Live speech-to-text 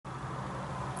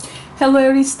Hello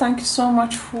Aries, thank you so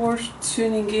much for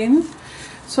tuning in.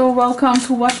 So welcome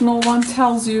to What No One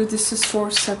Tells You. This is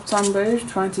for September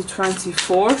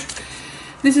 2024.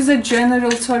 This is a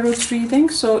general tarot reading,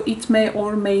 so it may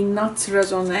or may not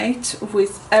resonate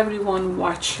with everyone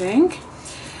watching.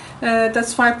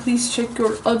 That's why please check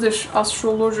your other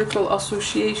astrological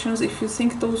associations if you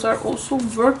think those are also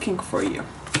working for you.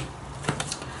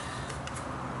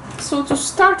 So to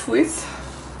start with,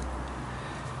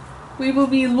 we will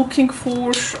be looking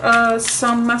for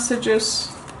some messages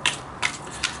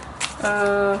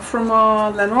from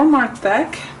a Lenormand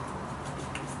deck,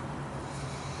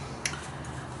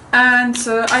 and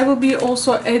I will be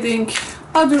also adding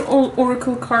other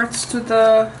oracle cards to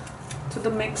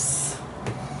the mix.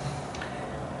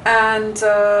 And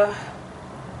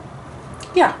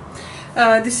yeah,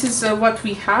 this is what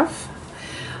we have.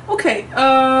 Okay,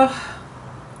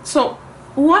 so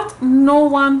what no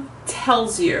one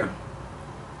tells you.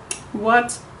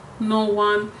 What no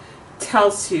one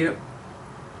tells you.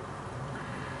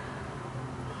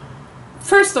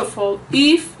 First of all,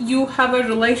 if you have a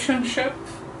relationship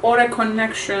or a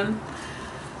connection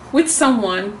with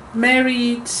someone,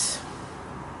 married,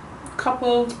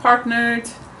 coupled, partnered,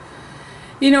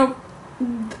 you know,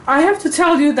 I have to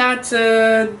tell you that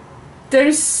there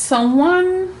is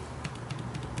someone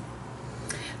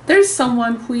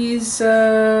who is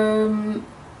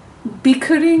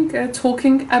bickering,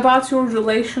 talking about your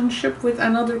relationship with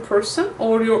another person,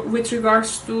 or with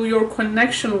regards to your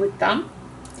connection with them.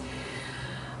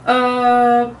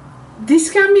 This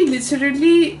can be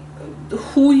literally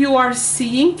who you are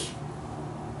seeing.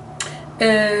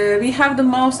 We have the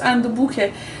mouse and the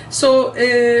bouquet. So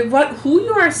who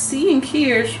you are seeing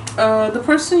here, the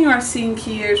person you are seeing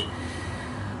here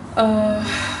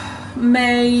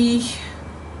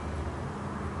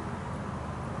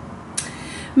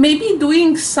may be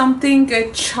doing something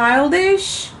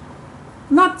childish,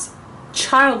 not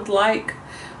childlike,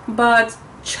 but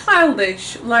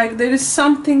childish. Like there is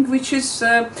something which is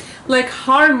like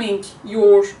harming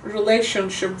your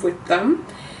relationship with them.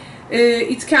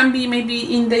 It can be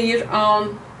maybe in their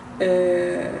own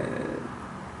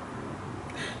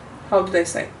how do they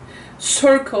say,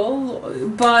 circle,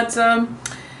 but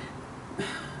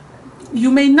you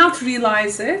may not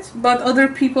realize it, but other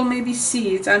people maybe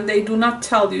see it and they do not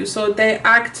tell you, so they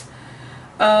act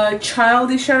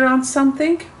childish around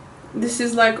something. This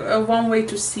is like one way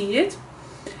to see it.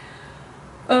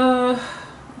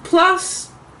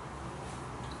 Plus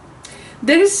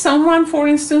there is someone, for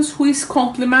instance, who is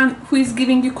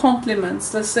giving you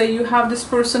compliments. Let's say you have this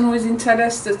person who is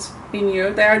interested in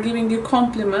you, they are giving you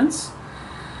compliments,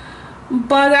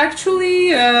 but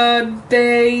actually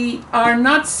they are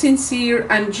not sincere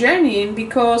and genuine,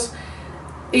 because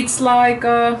it's like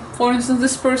for instance,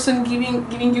 this person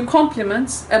giving you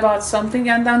compliments about something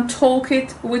and then talk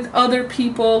it with other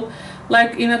people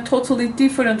like in a totally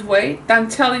different way than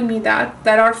telling me that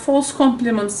there are false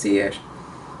compliments here,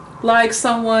 like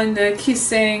someone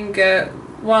kissing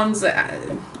one's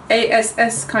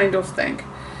ass kind of thing.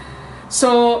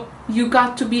 So you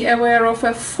got to be aware of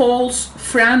a false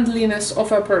friendliness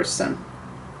of a person.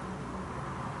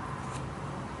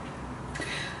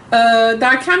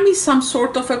 There can be some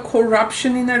sort of a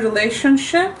corruption in a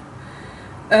relationship.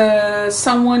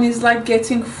 Someone is like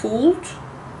getting fooled.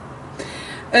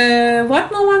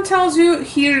 What no one tells you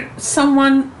here,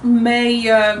 someone may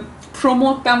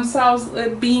promote themselves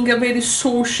being a very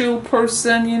social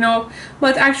person, you know,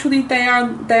 but actually they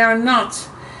are not.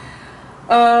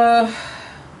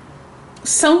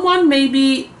 Someone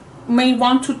may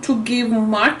want to give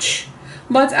much,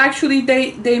 but actually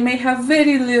they may have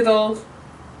very little,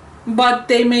 but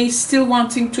they may still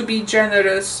wanting to be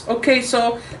generous. Okay,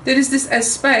 so there is this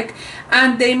aspect,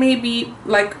 and they may be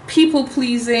like people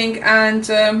pleasing, and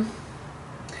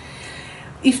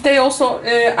if they also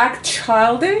act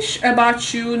childish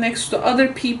about you next to other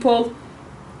people,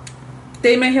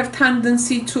 they may have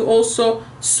tendency to also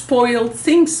spoil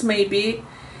things maybe.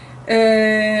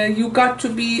 You got to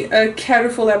be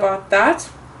careful about that.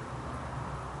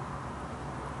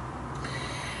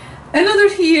 Another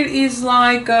here is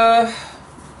like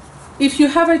if you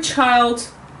have a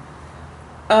child,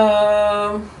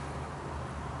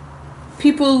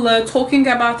 people talking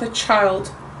about a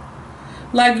child,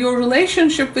 like your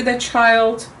relationship with a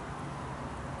child,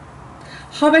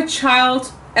 how a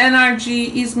child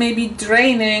energy is maybe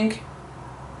draining.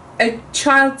 A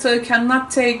child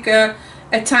cannot take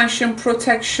attention,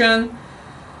 protection.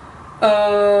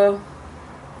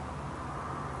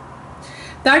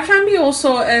 There can be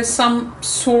also some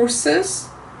sources,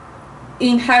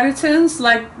 inheritance,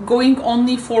 like going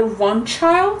only for one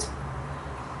child.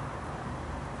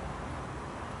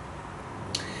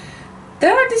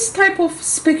 There are this type of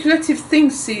speculative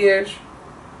things here.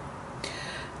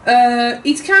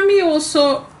 It can be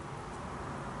also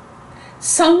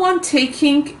someone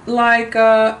taking like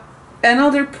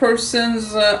another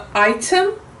person's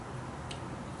item.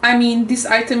 I mean, this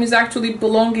item is actually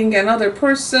belonging another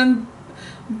person,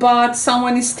 but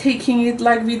someone is taking it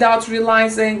like without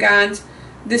realizing, and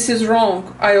this is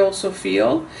wrong, I also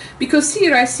feel. Because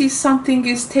here I see something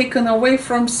is taken away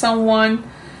from someone,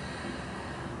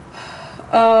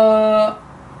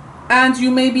 and you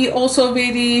may be also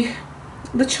very,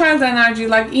 the child energy,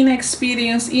 like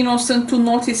inexperienced, innocent to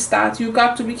notice that. You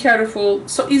got to be careful.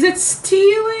 So is it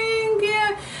stealing?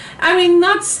 Yeah, I mean,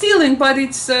 not stealing, but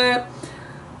it's a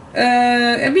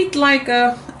bit like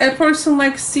a person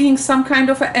like seeing some kind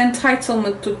of an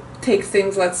entitlement to take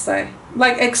things, let's say,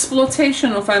 like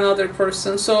exploitation of another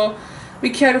person. So be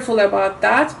careful about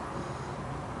that.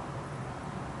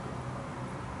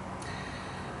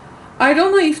 I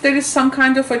don't know if there is some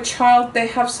kind of a child, they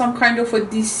have some kind of a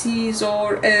disease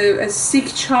or a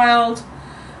sick child,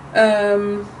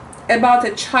 about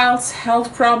a child's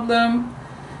health problem.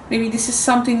 Maybe this is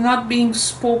something not being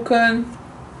spoken.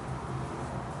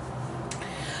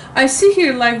 I see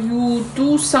here like you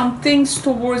do some things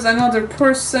towards another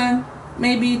person,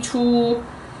 maybe to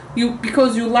you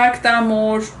because you like them,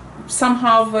 or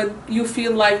somehow you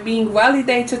feel like being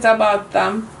validated about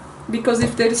them. Because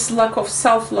if there is lack of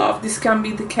self-love, this can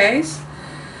be the case.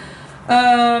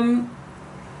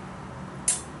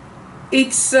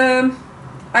 It's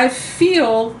I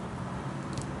feel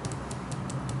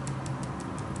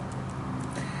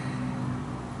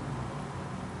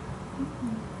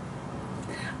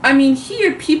I mean,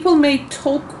 here people may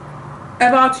talk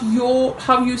about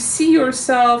how you see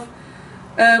yourself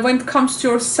when it comes to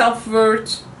your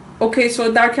self-worth. Okay,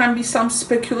 so there can be some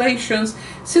speculations.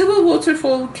 Silver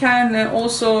waterfall can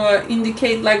also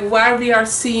indicate like where we are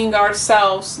seeing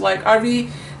ourselves. Like, are we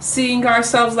seeing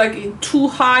ourselves like in too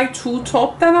high, too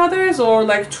top than others, or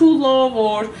like too low,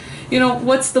 or you know,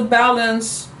 what's the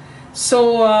balance?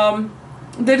 So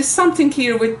there is something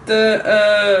here with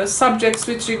the subjects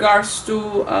with regards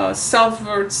to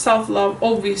self-worth, self-love.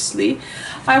 Obviously,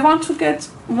 I want to get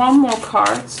one more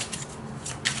card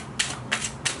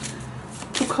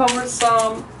to cover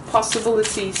some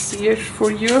possibilities here for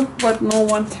you, but no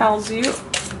one tells you.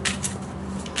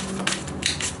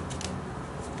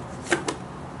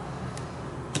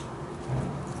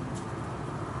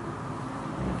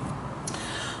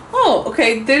 Oh,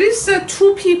 okay, there is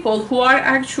two people who are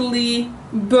actually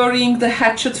burying the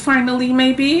hatchet finally,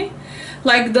 maybe.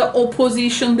 Like the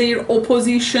opposition, their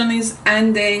opposition is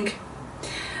ending.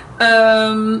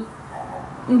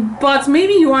 But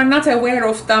maybe you are not aware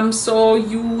of them, so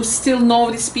you still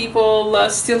know these people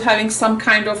still having some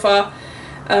kind of a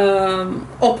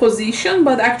opposition,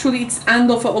 but actually it's end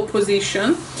of a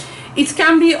opposition. It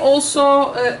can be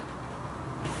also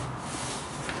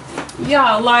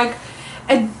yeah, like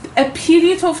a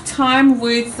period of time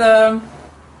with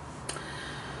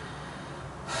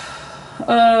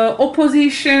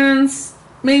oppositions,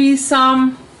 maybe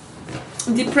some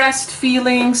depressed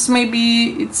feelings,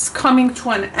 maybe it's coming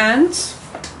to an end.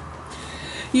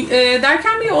 There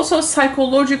can be also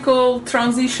psychological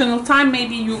transitional time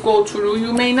maybe you go through.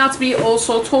 You may not be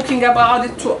also talking about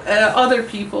it to other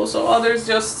people, so others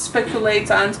just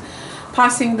speculate and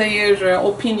passing their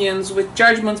opinions with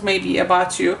judgment maybe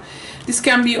about you. This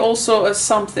can be also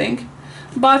something,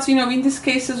 but you know, in these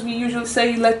cases we usually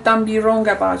say let them be wrong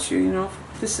about you. You know,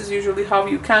 this is usually how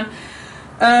you can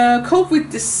cope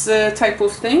with this type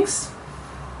of things.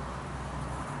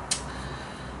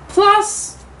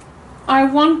 Plus, I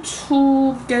want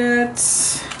to get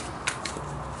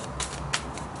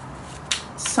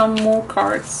some more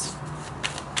cards.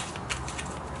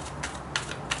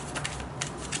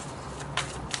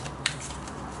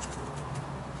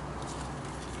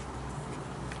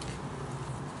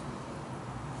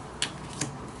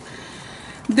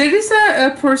 There is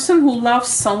a person who loves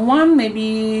someone,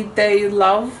 maybe they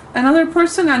love another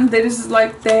person, and there is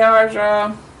like they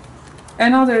are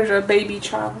another baby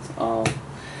child. Oh,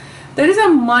 there is a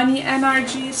money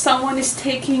energy. Someone is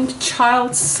taking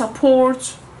child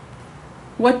support,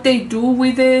 what they do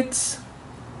with it.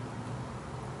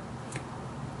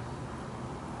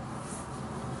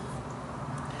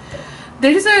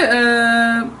 There is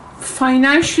a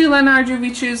financial energy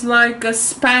which is like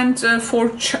spent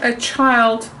for a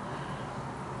child,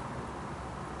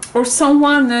 or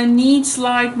someone needs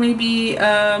like maybe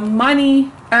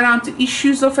money around the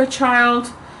issues of a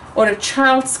child or a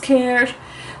child's care.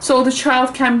 So the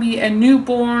child can be a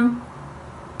newborn.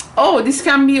 Oh, this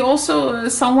can be also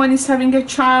someone is having a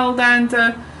child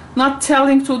and not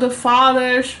telling to the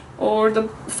father, or the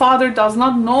father does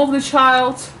not know the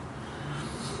child.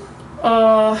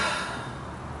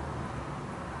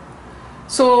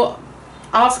 So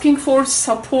asking for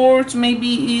support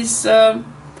maybe is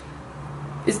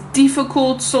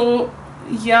difficult. So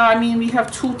yeah, I mean, we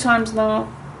have 2 times now.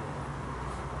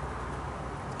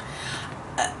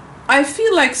 I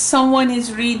feel like someone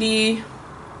is really,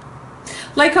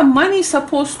 like, a money is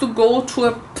supposed to go to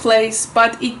a place,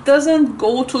 but it doesn't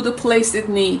go to the place it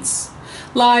needs.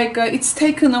 Like it's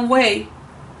taken away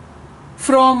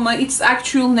from its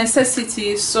actual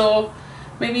necessities. So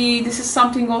maybe this is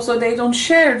something also they don't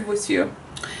share it with you.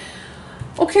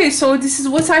 Okay, so this is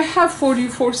what I have for you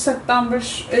for September.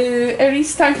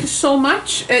 Aries, thank you so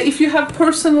much. If you have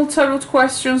personal tarot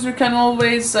questions, you can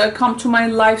always come to my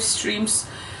live streams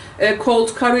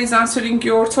called Caro is Answering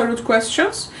Your Tarot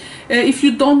Questions. If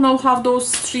you don't know how those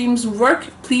streams work,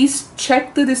 please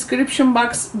check the description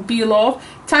box below.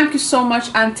 Thank you so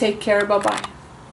much and take care. Bye bye.